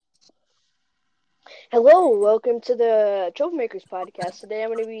Hello, welcome to the Troublemakers podcast. Today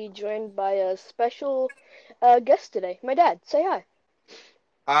I'm going to be joined by a special guest today, my dad. Say hi.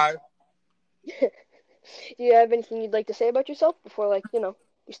 Hi, Do you have anything you'd like to say about yourself before,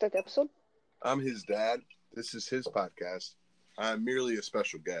 we start the episode? I'm his dad. This is his podcast. I'm merely a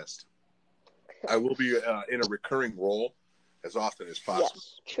special guest. I will be in a recurring role as often as possible.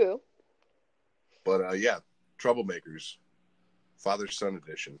 Yes, true. But yeah, Troublemakers, Father Son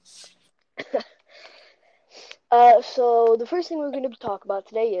Edition. So the first thing we're going to talk about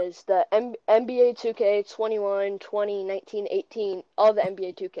today is the NBA 2K 21, 20, 19, 18, all the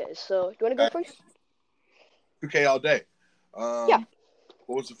NBA 2Ks. So, do you want to go first? 2K all day. Yeah.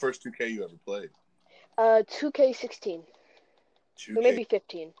 What was the first 2K you ever played? 2K 16, or 2K. maybe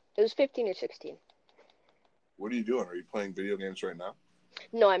 15. It was 15 or 16. What are you doing? Are you playing video games right now?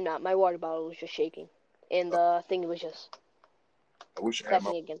 No, I'm not. My water bottle was just shaking, and the thing was just I wish I had my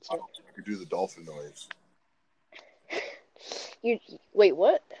cracking against it. bottle so I could do the dolphin noise. You wait,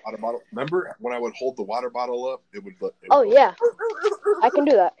 what? Water bottle. Remember when I would hold the water bottle up? It would. Oh yeah, I can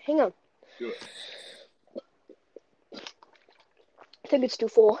do that. Hang on. Do it. I think it's too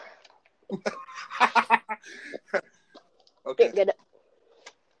full. Okay. Can't get it.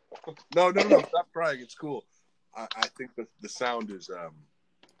 No. Stop crying. It's cool. I think the sound is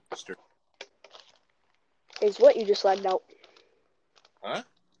disturbing. Is what you just lagged out? Huh?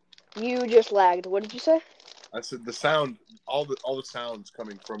 You just lagged. What did you say? I said the sound, all the sounds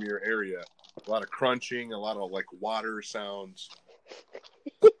coming from your area. A lot of crunching, a lot of like water sounds.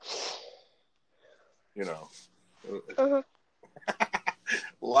 You know, Uh-huh.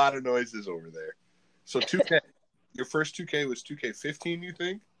 a lot of noises over there. So 2K, your first 2K was 2K15, you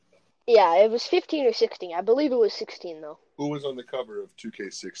think? Yeah, it was 15 or 16. I believe it was 16 though. Who was on the cover of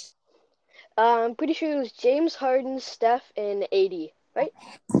 2K6? I'm pretty sure it was James Harden, Steph, and AD. Right?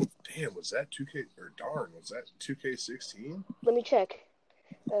 Damn, was that 2K or darn, was that 2K16? Let me check.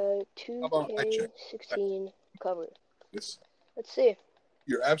 How about I check? 2K16 cover. This, Let's see.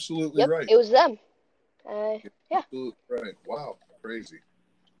 you're absolutely Yep, right. it was them. You're Yeah. absolutely right. Wow, crazy. I'm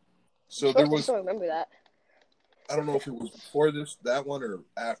So there supposed to was, still remember that. I don't know if it was before that one or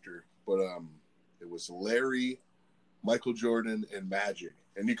after, but it was Larry, Michael Jordan, and Magic,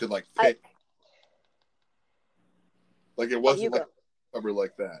 and you could like pick. Like it You wasn't like go. a cover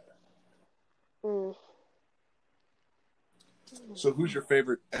like that. Mm. So who's your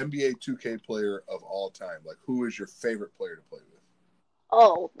favorite NBA 2K player of all time? Like who is your favorite player to play with?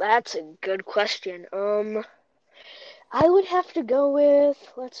 Oh, that's a good question. I would have to go with,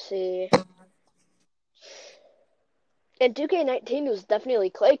 let's see. In 2K19, it was definitely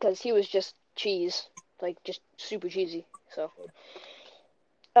Clay because he was just cheese, like just super cheesy. So,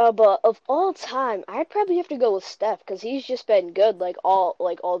 but of all time, I'd probably have to go with Steph because he's just been good like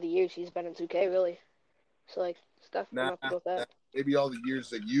all the years he's been in 2K really. So like Steph, I'm gonna Nah, have to go with that. maybe all the years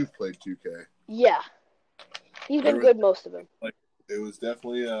that you've played 2K. Yeah, he's There been was good most of them. like it was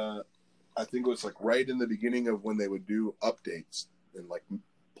definitely I think it was like right in the beginning of when they would do updates and like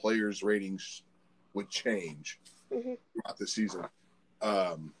players' ratings would change Hmm. throughout the season.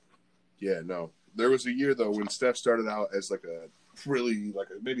 Yeah, no. There was a year though when Steph started out as like a really like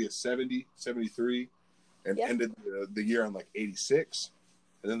maybe a 70, 73 and Yeah. ended the year on like 86.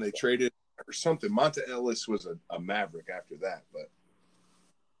 And then they traded or something. Monta Ellis was a Maverick after that, but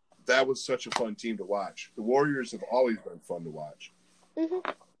that was such a fun team to watch. The Warriors have always been fun to watch. Hmm.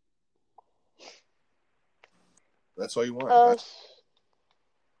 That's all you want. Uh,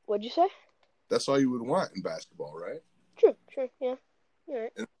 what'd you say? That's all you would want in basketball, right? True, yeah. All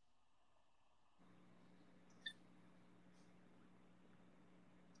right. And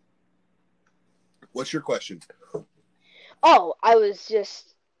what's your question? Oh, I was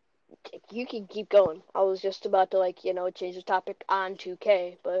just you can keep going. I was just about to change the topic on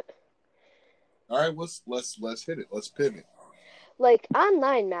 2K, but All right, let's hit it. Let's pivot. like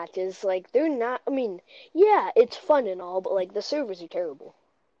online matches, like they're not. I mean, yeah, it's fun and all, but like the servers are terrible.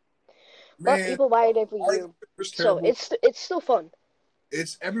 But Man, people buy it every our year, server's so terrible. it's still fun.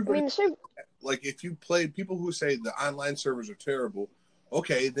 It's I everybody mean, the server. like if you played people who say the online servers are terrible,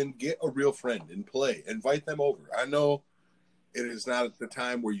 okay, then get a real friend and play. Invite them over. I know it is not at the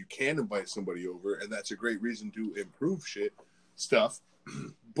time where you can invite somebody over, and that's a great reason to improve stuff.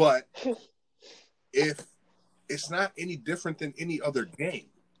 But if it's not any different than any other game,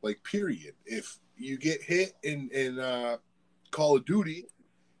 like period. If you get hit in Call of Duty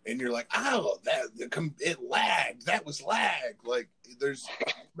and you're like, oh, it lagged. That was lag. Like there's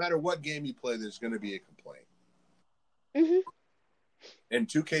no matter what game you play, there's going to be a complaint. Mhm. And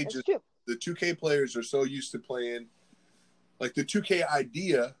 2K That's just true. the 2K players are so used to playing like the 2K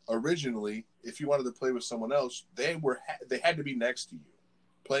idea originally if you wanted to play with someone else, they had to be next to you,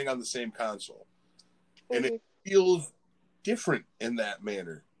 playing on the same console, and it feels different in that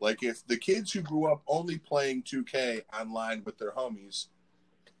manner. Like if the kids who grew up only playing 2K online with their homies,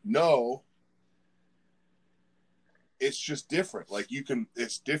 no, it's just different. Like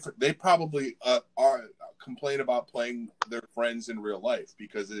it's different. They probably are complain about playing their friends in real life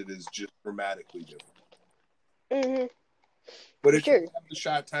because it is just dramatically different. Mm-hmm. But if you have the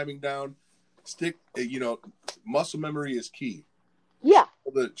shot timing down, muscle memory is key. Yeah.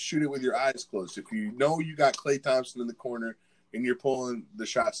 To shoot it with your eyes closed. If you know you got Klay Thompson in the corner and you're pulling the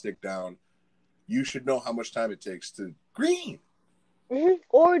shot stick down, you should know how much time it takes to green. Mm-hmm.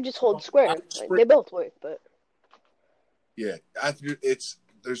 Or just hold square. They both work, but yeah,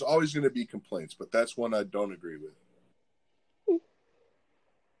 there's always going to be complaints, but that's one I don't agree with.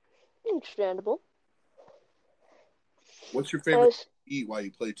 Understandable. What's your favorite thing to eat while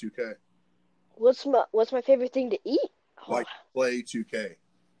you play 2K? What's my favorite thing to eat? While you play 2K.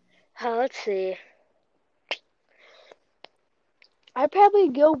 Let's see. I'd probably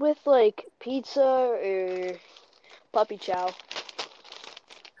go with like pizza or puppy chow.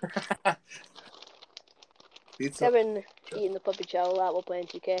 Pizza? I've been eating the puppy chow a lot while playing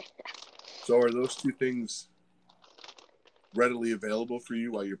 2K. So are those two things readily available for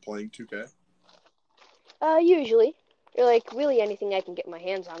you while you're playing 2K? Usually. Or like really anything I can get my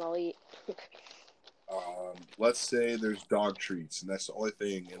hands on, I'll eat. Let's say there's dog treats, and that's the only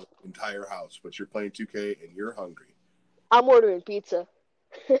thing in the entire house, but you're playing 2K and you're hungry. I'm ordering pizza.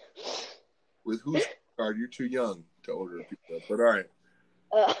 With whose card? You're too young to order a pizza, but all right.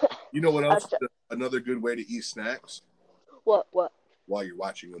 You know what else? Another good way to eat snacks? What? While you're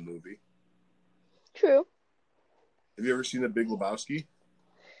watching a movie. True. Have you ever seen The Big Lebowski?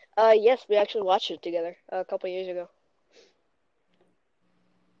 Yes, we actually watched it together a couple years ago.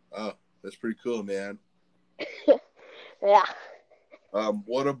 Oh, that's pretty cool, man. Yeah.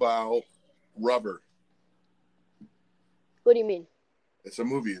 What about Rubber? What do you mean? It's a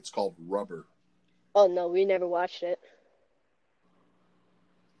movie. It's called Rubber. Oh, no, we never watched it.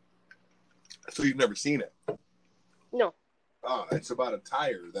 So you've never seen it? No. It's about a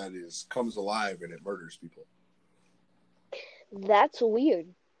tire that comes alive and it murders people. That's weird.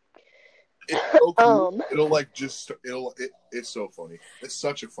 It's so cool. It's so funny. It's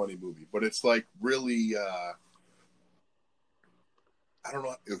such a funny movie, but it's like really, I don't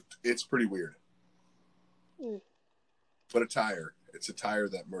know. It's pretty weird. But it's a tire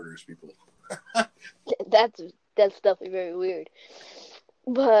that murders people. That's definitely very weird.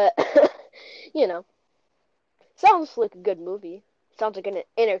 But, sounds like a good movie. Sounds like an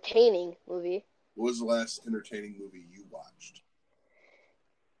entertaining movie. What was the last entertaining movie you watched?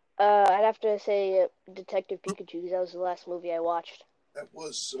 I'd have to say Detective Pikachu because that was the last movie I watched. That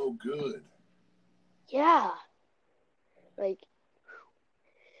was so good. Yeah. Like.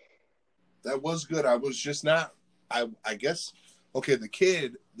 That was good. I was just not. I guess. Okay, the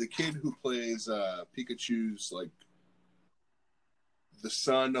kid who plays Pikachu's like the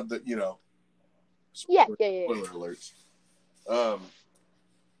son of the Spoiler alerts.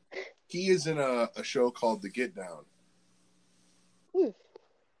 He is in a show called The Get Down.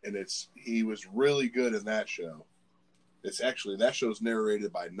 And he was really good in that show. That show's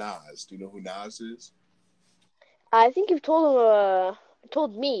narrated by Nas. Do you know who Nas is? I think you've told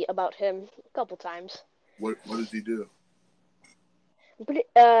me about him a couple times. What does he do?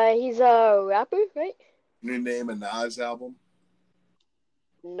 He's a rapper, right? Can you name a Nas album?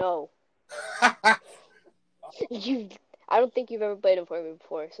 No. I don't think you've ever played him for me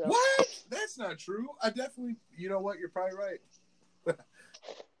before. So. What? That's not true. I definitely. You know what? You're probably right.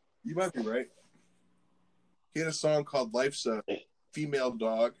 You might be right. He had a song called "Life's a Female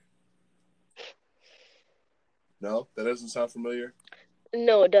Dog." No, that doesn't sound familiar.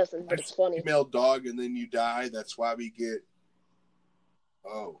 No, it doesn't. But it's funny. Female dog, and then you die. That's why we get.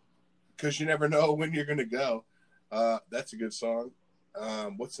 Oh, because you never know when you're gonna go. That's a good song.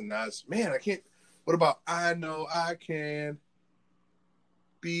 What's a Nas? Man, I can't. What about I Know I Can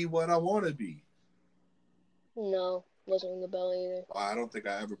Be What I Want to Be? No, wasn't ring the bell either. I don't think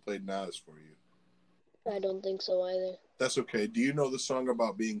I ever played Nas for you. I don't think so either. That's okay. Do you know the song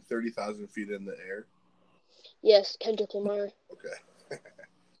about being 30,000 feet in the air? Yes, Kendrick Lamar. Okay.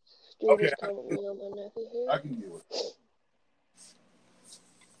 Okay. I can deal with it.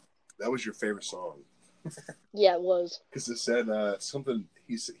 That was your favorite song. Yeah, it was. Because it said something.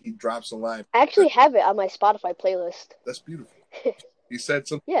 He drops a line. I actually have it on my Spotify playlist. That's beautiful. He said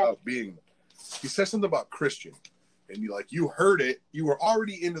something about being. He said something about Christian, and you heard it. You were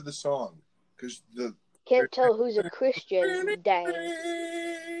already into the song because can't tell who's a Christian.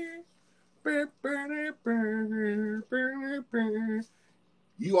 Dang.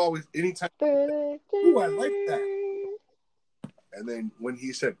 you always, anytime, ooh, I like that. And then when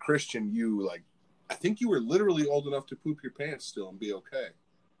he said Christian, you like, I think you were literally old enough to poop your pants still and be okay.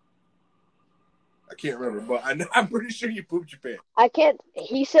 I can't remember, but I'm pretty sure you pooped your pants. I can't.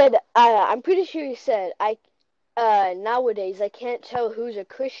 He said. I'm pretty sure he said. Nowadays I can't tell who's a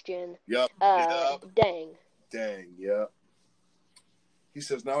Christian. Yep. Dang. Yep. He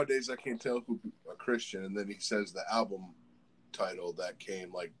says nowadays I can't tell who's a Christian, and then he says the album title that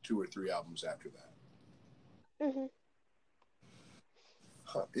came like 2 or 3 albums after that. Mhm.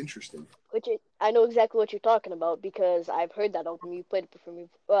 Huh, interesting. I know exactly what you're talking about because I've heard that album. You played it for me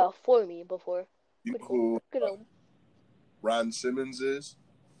before. You know cool. who Ron Simmons is?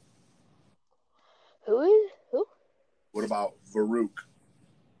 Who? What about Farouk?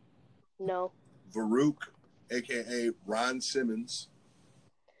 No. Farouk, a.k.a. Ron Simmons.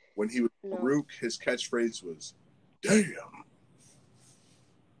 When he was Farouk, his catchphrase was, damn.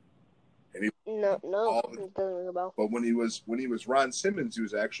 And no, it doesn't ring a bell. But when he was Ron Simmons, he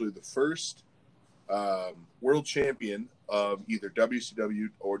was actually the first world champion of either WCW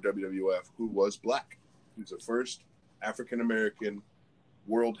or WWF who was black. He was the first African-American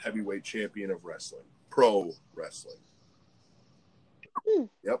world heavyweight champion of wrestling, pro wrestling.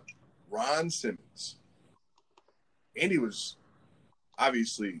 Yep, Ron Simmons. And he was,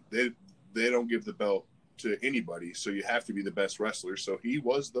 obviously, they don't give the belt to anybody, so you have to be the best wrestler. So he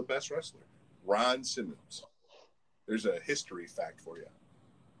was the best wrestler, Ron Simmons. There's a history fact for you.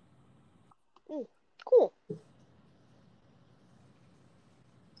 Cool.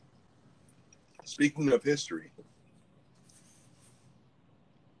 Speaking of history,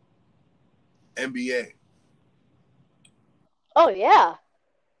 NBA. Oh, yeah.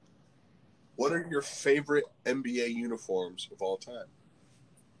 What are your favorite NBA uniforms of all time?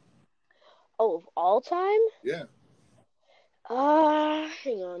 Oh, of all time? Yeah.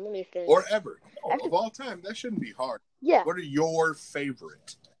 Hang on, let me think. Or ever. Oh, of all time. That shouldn't be hard. Yeah. What are your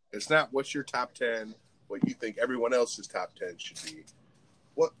favorite? It's not what's your top 10, what you think everyone else's top 10 should be.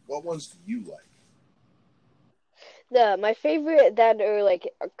 What ones do you like? My favorite that are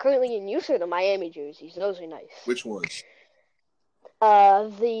currently in use are the Miami jerseys. Those are nice. Which ones?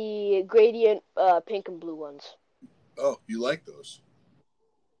 The gradient pink and blue ones. Oh, you like those?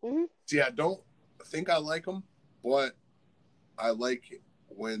 Mhm. See, I don't think I like them, but I like it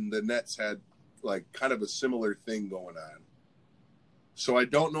when the Nets had like kind of a similar thing going on. So I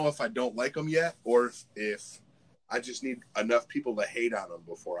don't know if I don't like them yet, or if I just need enough people to hate on them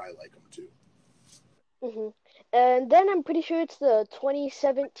before I like them too. Mhm. And then I'm pretty sure it's the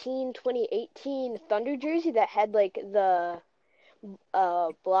 2017-2018 Thunder jersey that had the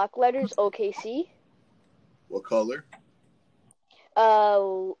block letters OKC. What color?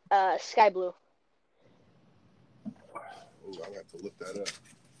 Sky blue. Oh, I'm gonna have to look that up.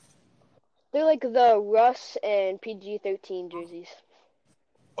 They're like the Russ and PG-13 jerseys.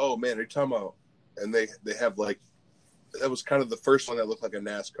 Oh man, they're talking about, and they have like, that was kind of the first one that looked like a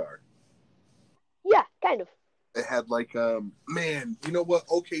NASCAR. Yeah, kind of. It had like, man, you know what?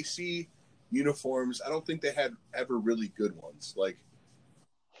 OKC uniforms, I don't think they had ever really good ones. Like,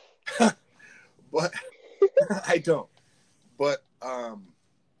 but I don't. But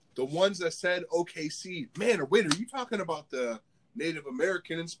the ones that said OKC, man, wait, are you talking about the Native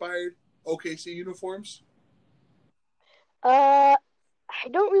American inspired OKC uniforms? I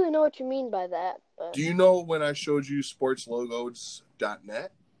don't really know what you mean by that. But... Do you know when I showed you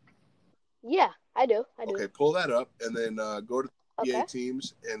sportslogos.net? Yeah, I do. Okay, pull that up and then go to the NBA Okay.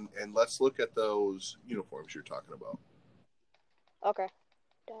 teams and let's look at those uniforms you're talking about. Okay.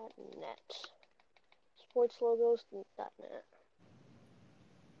 .net. Sportslogos.net.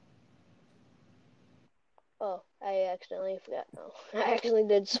 Oh, I accidentally forgot. No, I actually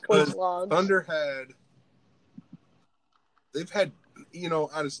did sports logs. Thunder they've had, you know,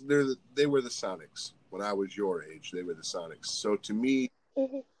 honestly, they were the Sonics when I was your age. They were the Sonics. So to me,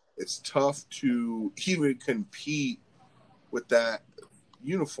 it's tough to even compete with that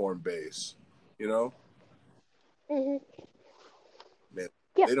uniform base, you know? Man,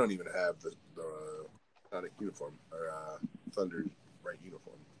 Yeah. They don't even have the Sonic uniform or Thunder right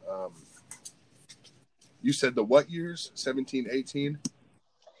uniform. You said the what years? 17, 18?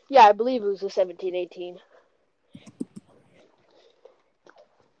 Yeah, I believe it was the 17-18.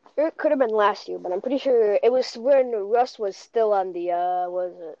 It could have been last year, but I'm pretty sure it was when Russ was still on the, what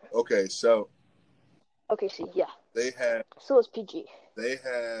is it? Okay, so. OKC, yeah. They have. So it's PG. They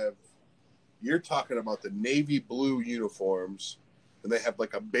have. You're talking about the navy blue uniforms, and they have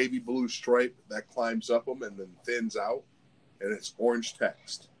like a baby blue stripe that climbs up them and then thins out, and it's orange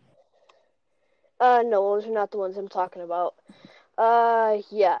text. No, those are not the ones I'm talking about.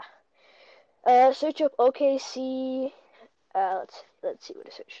 Yeah. Search up OKC. Let's see what I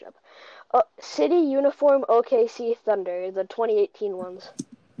searched up. City uniform OKC Thunder, the 2018 ones.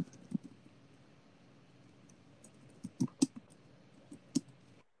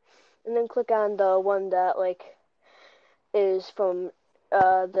 And then click on the one that like is from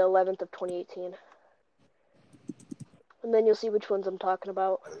the 11th of 2018. And then you'll see which ones I'm talking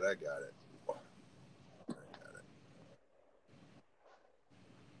about. I got it.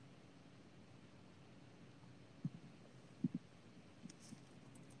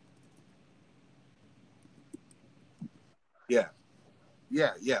 Yeah.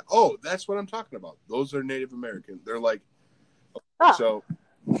 Yeah, yeah. Oh, that's what I'm talking about. Those are Native American. They're like Ah.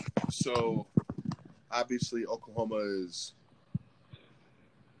 so obviously Oklahoma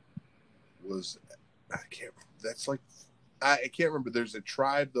was I can't that's like I can't remember. There's a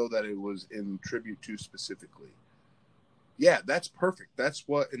tribe though that it was in tribute to specifically. Yeah, that's perfect. That's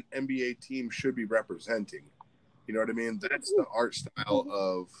what an NBA team should be representing. You know what I mean? That's the art style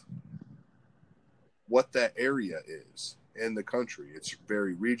of what that area is in the country. It's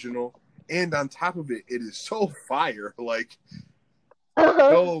very regional. And on top of it, it is so fire. Like,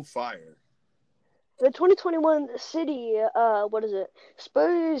 so fire. The 2021 City, what is it?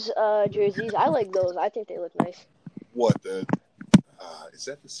 Spurs jerseys. I like those. I think they look nice. What is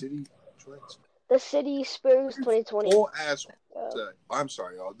that the City? The City Spurs 2020. Whole ass. I'm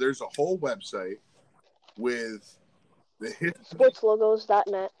sorry, y'all. There's a whole website with the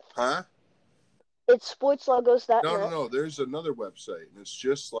sportslogos.net. Huh? It's sportslogos.net. No. There's another website, and it's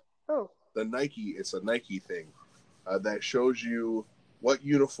just like the Nike. It's a Nike thing that shows you what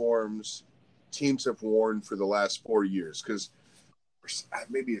uniforms teams have worn for the last 4 years. Because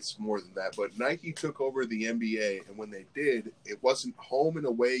maybe it's more than that, but Nike took over the NBA, and when they did, it wasn't home and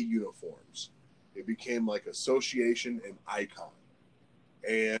away uniforms. It became like association and icon.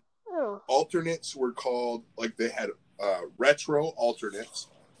 And alternates were called, like they had retro alternates,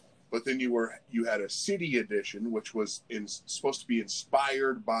 but then you had a city edition, which was supposed to be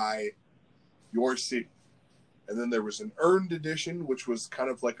inspired by your city. And then there was an earned edition, which was kind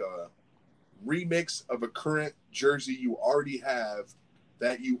of like a remix of a current jersey you already have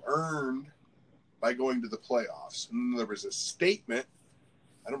that you earned by going to the playoffs. And then there was a statement.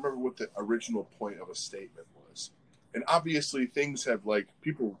 I don't remember what the original point of a statement was. And obviously things have like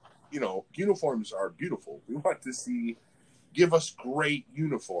people, uniforms are beautiful. We want to give us great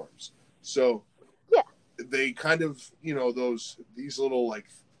uniforms. So they kind of, these little like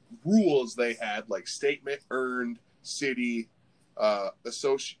rules they had, like statement, earned, city,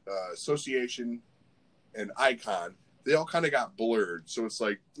 association, and icon, they all kind of got blurred. So it's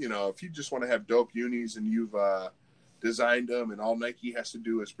like, if you just want to have dope unis and you've designed them and all Nike has to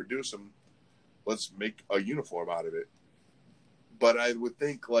do is produce them, let's make a uniform out of it. But I would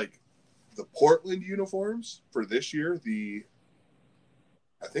think like the Portland uniforms for this year,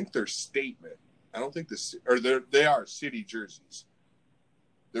 I think they're statement. I don't think they are city jerseys.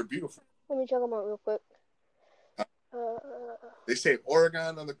 They're beautiful. Let me check them out real quick. They say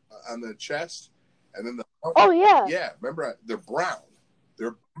Oregon on the chest, and then remember they're brown.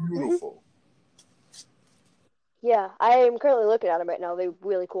 They're beautiful. Yeah, I am currently looking at them right now. They're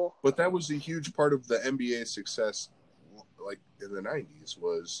really cool. But that was a huge part of the NBA success, like in the 90s,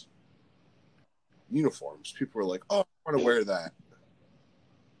 was uniforms. People were like, "Oh, I want to wear that."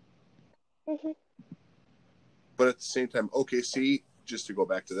 Mm-hmm. But at the same time, OKC, just to go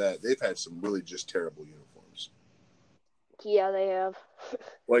back to that, they've had some really just terrible uniforms. Yeah, they have.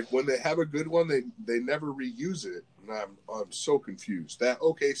 Like when they have a good one, they never reuse it, and I'm so confused. That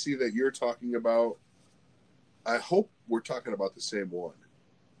OKC that you're talking about, I hope we're talking about the same one.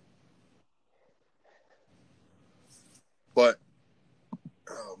 But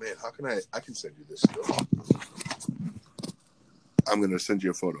oh man, how can I can send you this still. I'm gonna send you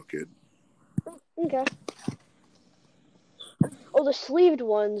a photo, kid. Okay. Oh, the sleeved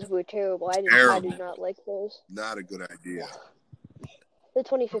ones were terrible. I did not like those. Not a good idea. The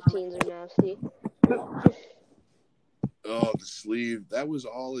 2015s are nasty. Oh, the sleeve. That was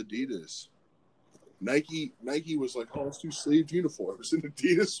all Adidas. Nike was like, oh, let's do sleeved uniforms. And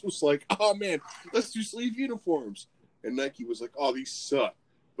Adidas was like, oh, man, let's do sleeve uniforms. And Nike was like, oh, these suck.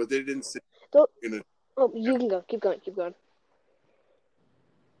 But they didn't say Oh, you can go. Keep going.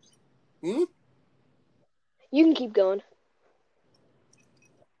 Hmm? You can keep going.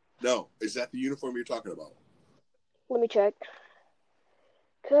 No. Is that the uniform you're talking about? Let me check.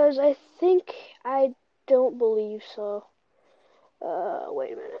 Because I don't believe so.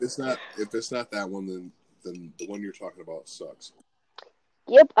 Wait a minute. If it's not that one, then the one you're talking about sucks.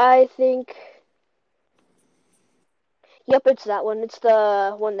 Yep, I think. Yep, it's that one. It's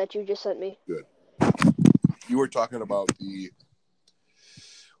the one that you just sent me. Good. You were talking about the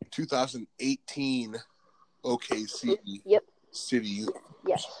 2018 OKC Yep. City.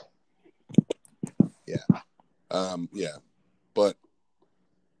 Yes. Yeah. Yeah. But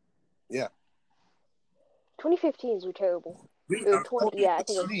yeah. 2015s were terrible. I I think it was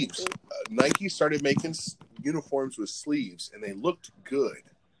sleeves. 15. Nike started making uniforms with sleeves, and they looked good.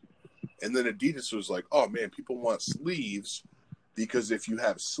 And then Adidas was like, "Oh man, people want sleeves because if you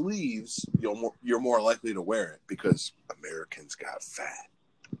have sleeves, you're more likely to wear it because Americans got fat."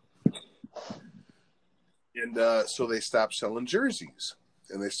 And so they stopped selling jerseys,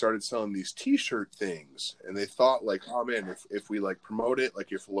 and they started selling these T-shirt things. And they thought like, "Oh man, if we like promote it,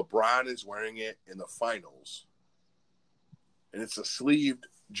 like if LeBron is wearing it in the finals, and it's a sleeved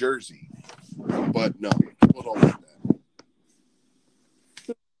jersey," but no, people don't like that.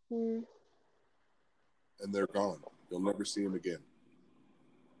 Mm. And they're gone. You'll never see them again.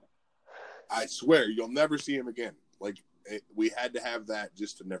 I swear, you'll never see him again. Like, we had to have that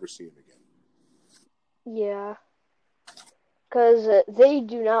just to never see him again. Yeah. Because they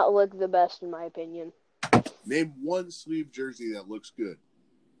do not look the best, in my opinion. Name one sleeve jersey that looks good.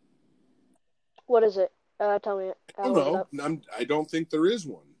 What is it? Tell me. I don't know. I don't think there is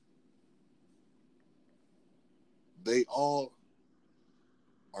one. They all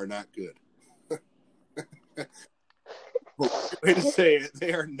are not good. Way to say it.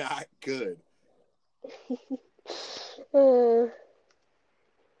 They are not good. 15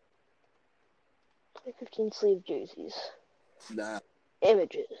 sleeve jerseys. Nah.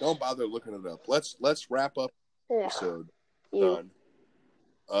 Images. Don't bother looking it up. Let's wrap up the episode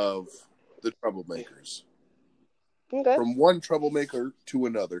of the Troublemakers. Okay. From one troublemaker to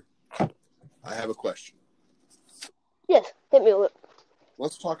another, I have a question. Yes, hit me with it.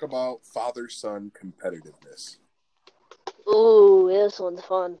 Let's talk about father-son competitiveness. Ooh, this one's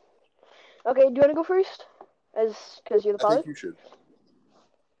fun. Okay, do you want to go first? Because you're the father? I think you should.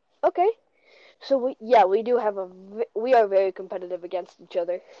 Okay. So we do have we are very competitive against each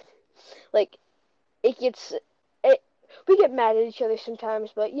other. Like, we get mad at each other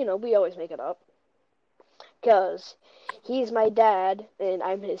sometimes, but we always make it up. Because he's my dad and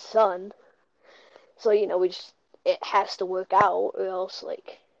I'm his son. So, it has to work out or else,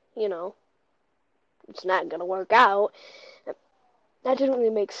 it's not going to work out. That didn't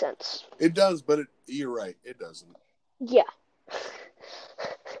really make sense. It does, but you're right. It doesn't. Yeah.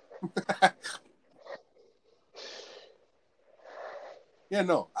 Yeah,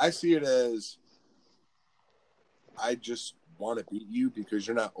 no. I see it as I just want to beat you because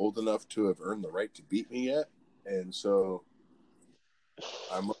you're not old enough to have earned the right to beat me yet. And so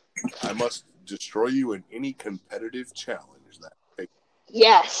I must destroy you in any competitive challenge that I take.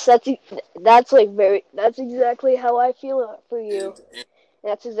 Yes, that's exactly how I feel for you. And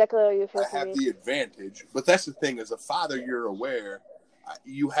That's exactly how you feel I for have me. the advantage, but that's the thing. As a father, you're aware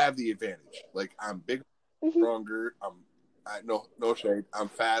you have the advantage. Like I'm bigger, stronger. No shade. I'm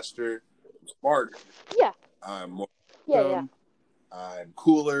faster, I'm smarter. Yeah. I'm more. Yeah. I'm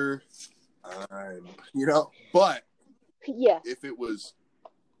cooler. But Yeah. if it was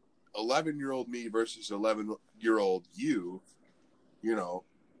 11-year-old me versus 11-year-old you,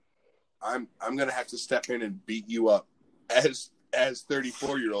 I'm gonna have to step in and beat you up as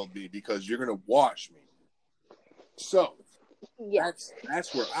 34-year-old me because you're gonna wash me. So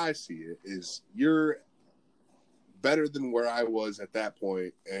that's where I see it is you're better than where I was at that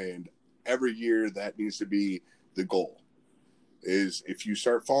point, and every year that needs to be the goal. Is if you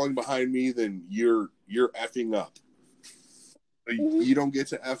start falling behind me, then you're effing up. You don't get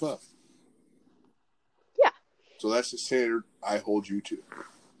to F up. Yeah. So that's the standard I hold you to.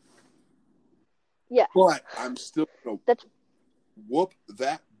 Yeah. But I'm still going to whoop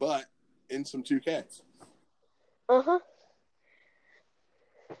that butt in some 2Ks. Uh-huh.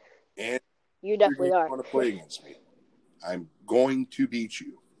 And you definitely are. Want to play against me. I'm going to beat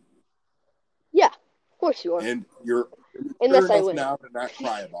you. Yeah, of course you are. And you're unless I enough win. now to not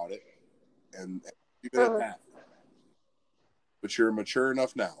cry about it. And leave it at that. But you're mature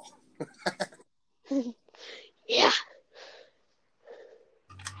enough now. Yeah.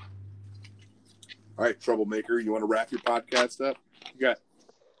 All right, troublemaker, you want to wrap your podcast up? You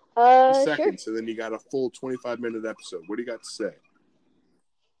got seconds, sure. And then you got a full 25-minute episode. What do you got to say?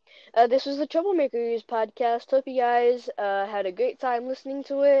 This was the Troublemakers podcast. Hope you guys had a great time listening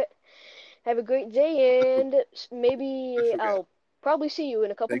to it. Have a great day, and maybe I'll probably see you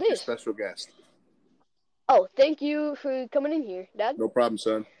in a couple days. Thank you, special guest. Oh, thank you for coming in here, Dad. No problem,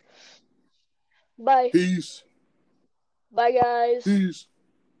 son. Bye. Peace. Bye, guys. Peace.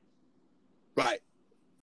 Bye.